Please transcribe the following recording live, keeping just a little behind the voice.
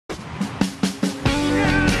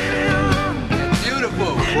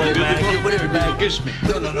Whatever, man, kiss me.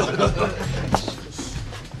 No.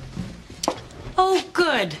 Oh,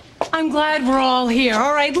 good. I'm glad we're all here.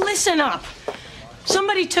 All right, listen up.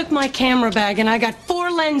 Somebody took my camera bag, and I got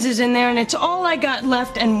 4 lenses in there, and it's all I got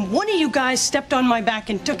left, and one of you guys stepped on my back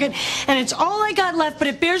and took it, and it's all I got left, but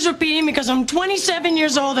it bears repeating because I'm 27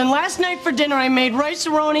 years old, and last night for dinner I made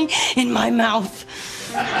rice-a-roni in my mouth.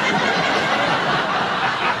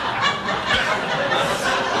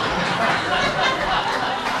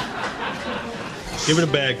 Give it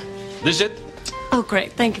a bag. This it? Oh,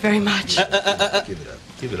 great. Thank you very much. Give it up.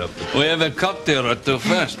 Give it up. We have a cocktail or two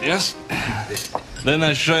first, yes? Then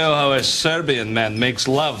I show you how a Serbian man makes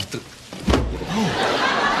love to...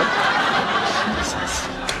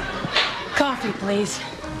 Coffee, please.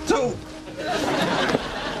 So...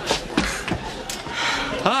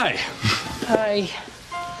 Hi. Hi.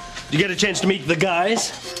 You get a chance to meet the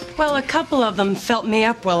guys? Well, a couple of them felt me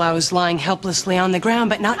up while I was lying helplessly on the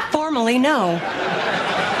ground, but not formally, no.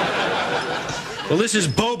 Well, this is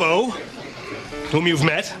Bobo, whom you've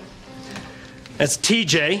met. That's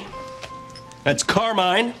TJ. That's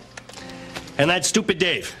Carmine. And that's Stupid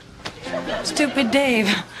Dave. Stupid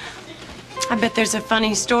Dave. I bet there's a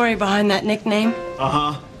funny story behind that nickname.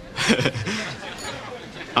 Uh-huh.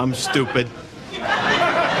 I'm stupid.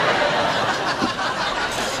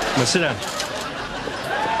 Now sit down.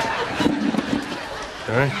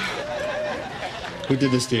 All right. Who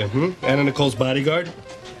did this to you, Anna Nicole's bodyguard?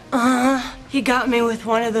 Uh-huh. He got me with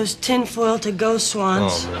one of those tinfoil to-go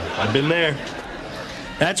swans. Oh, man. I've been there.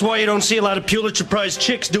 That's why you don't see a lot of Pulitzer Prize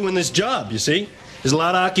chicks doing this job, you see? There's a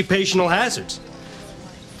lot of occupational hazards.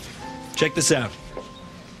 Check this out.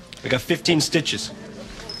 I got 15 stitches.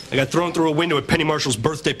 I got thrown through a window at Penny Marshall's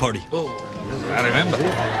birthday party. Oh, I remember.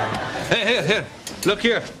 Hey, here. Look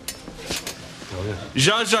here. Oh, yeah.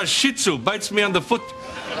 Zsa Zsa Shih Tzu bites me on the foot.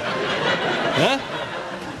 Huh?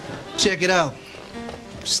 Check it out.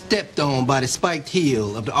 Stepped on by the spiked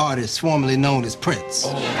heel of the artist formerly known as Prince.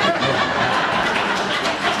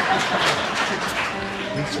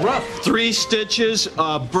 It's rough. 3 stitches,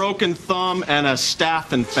 a broken thumb, and a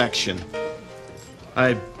staph infection.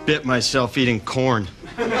 I bit myself eating corn.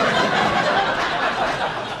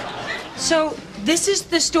 So, this is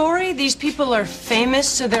the story? These people are famous,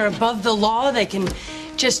 so they're above the law? They can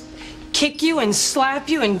just kick you and slap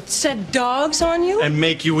you and set dogs on you? And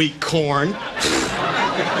make you eat corn.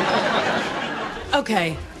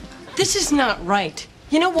 Okay, this is not right.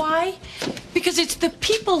 You know why? Because it's the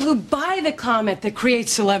people who buy the comment that create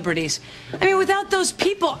celebrities. I mean, without those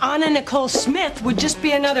people, Anna Nicole Smith would just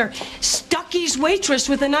be another Stuckey's waitress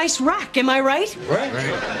with a nice rack, am I right? Right.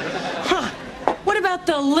 Huh. What about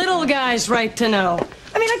the little guy's right to know?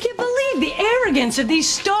 I mean, I can't believe the arrogance of these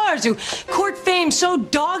stars who court fame so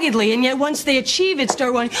doggedly, and yet once they achieve it,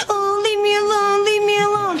 start going, oh, leave me alone, leave me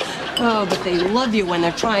alone. Oh, but they love you when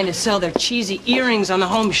they're trying to sell their cheesy earrings on the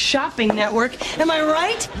Home Shopping Network. Am I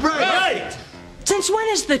right? Right. Since when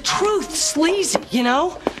is the truth sleazy, you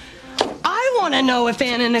know? I want to know if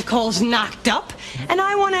Anna Nicole's knocked up, and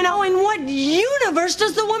I want to know in what universe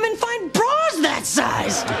does the woman find bras that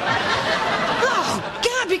size? Oh,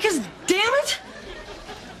 God, because, damn it,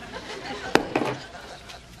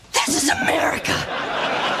 this is America.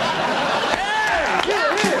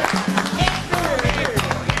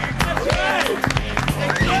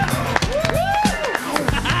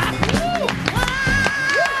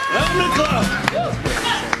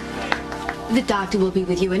 The doctor will be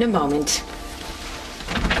with you in a moment.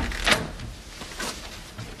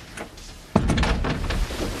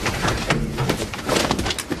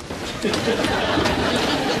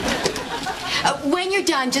 When you're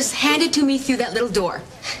done, just hand it to me through that little door.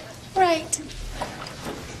 Right.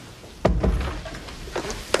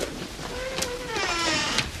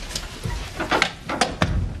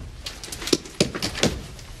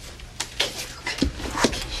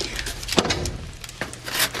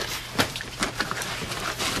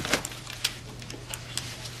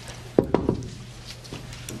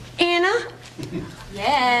 Anna?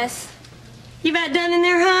 Yes. You about done in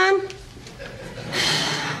there, hon?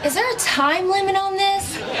 Is there a time limit on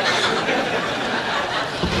this?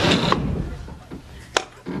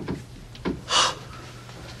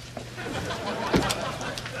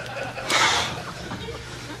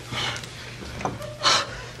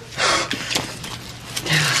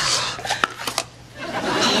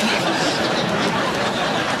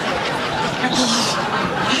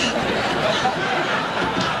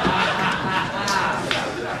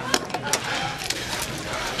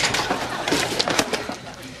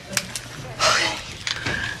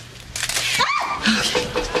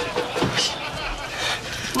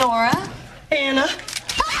 Nora? Anna?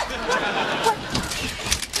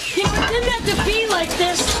 You know what? didn't have to be like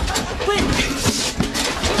this. But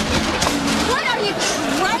What, are you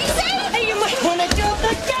crazy? hey, you might want to jump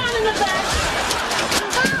the gun in the back.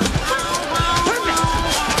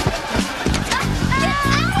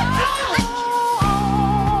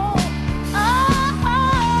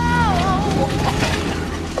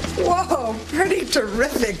 Whoa, pretty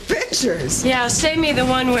terrific pictures. Yeah, save me the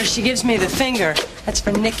one where she gives me the finger. That's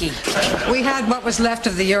for Nikki. We had what was left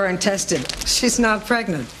of the urine tested. She's not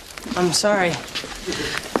pregnant. I'm sorry.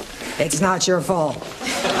 It's not your fault.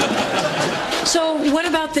 So, what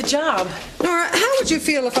about the job? Nora, how would you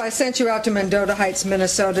feel if I sent you out to Mendota Heights,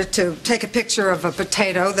 Minnesota to take a picture of a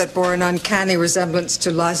potato that bore an uncanny resemblance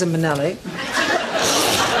to Liza Minnelli?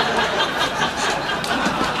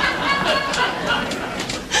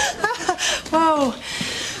 Whoa.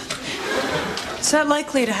 Is that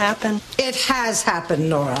likely to happen? It has happened,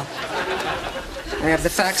 Nora. I have the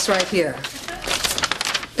facts right here.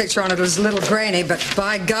 Picture on it was a little grainy, but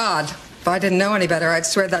by God, if I didn't know any better, I'd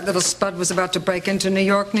swear that little spud was about to break into New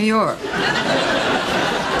York, New York.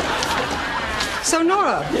 So,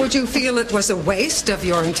 Nora, would you feel it was a waste of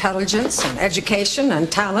your intelligence and education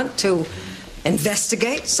and talent to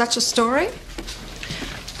investigate such a story?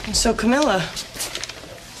 So, Camilla,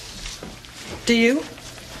 do you?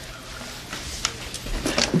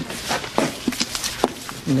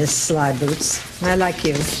 Miss Slyboots, I like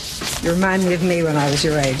you. You remind me of me when I was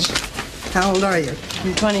your age. How old are you?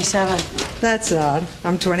 I'm 27. That's odd.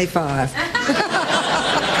 I'm 25.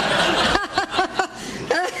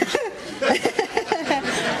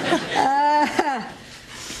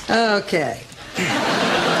 Okay.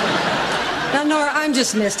 Now, Nora, I'm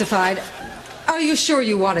just mystified. Are you sure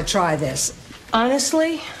you want to try this?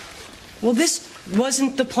 Honestly? Well, this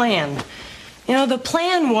wasn't the plan. You know, the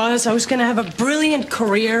plan was I was going to have a brilliant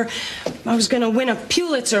career. I was going to win a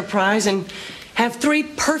Pulitzer Prize and have 3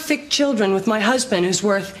 perfect children with my husband who's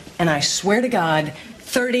worth, and I swear to God,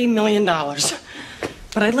 $30 million.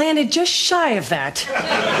 But I landed just shy of that.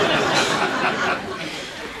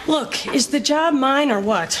 Look, is the job mine or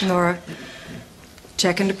what? Nora,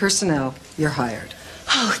 check into personnel. You're hired.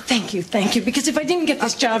 Oh, thank you, because if I didn't get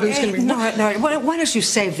this job, it was going to be... Nora, why don't you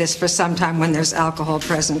save this for some time when there's alcohol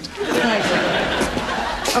present? Right.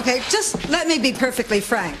 Okay, just let me be perfectly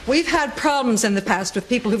frank. We've had problems in the past with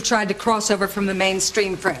people who've tried to cross over from the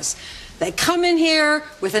mainstream press. They come in here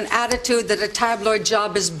with an attitude that a tabloid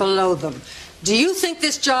job is below them. Do you think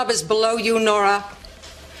this job is below you, Nora?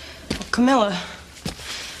 Well, Camilla,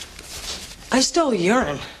 I stole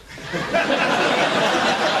urine.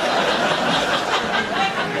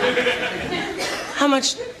 How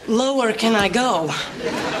much lower can I go?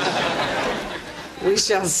 We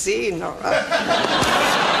shall see, Nora.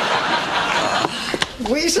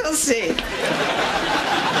 We shall see.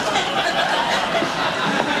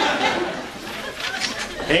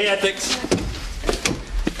 Hey, Ethics.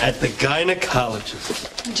 At the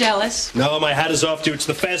gynecologist. Jealous? No, my hat is off to you. It's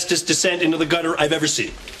the fastest descent into the gutter I've ever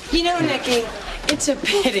seen. You know, Nicky, it's a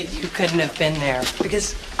pity you couldn't have been there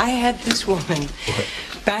because I had this woman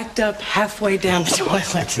backed up halfway down the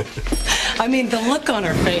toilet. I mean, the look on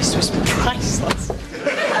her face was priceless.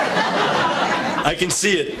 I can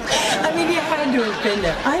see it. I mean, you had to have been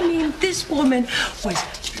there. I mean, this woman was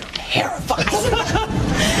terrifying.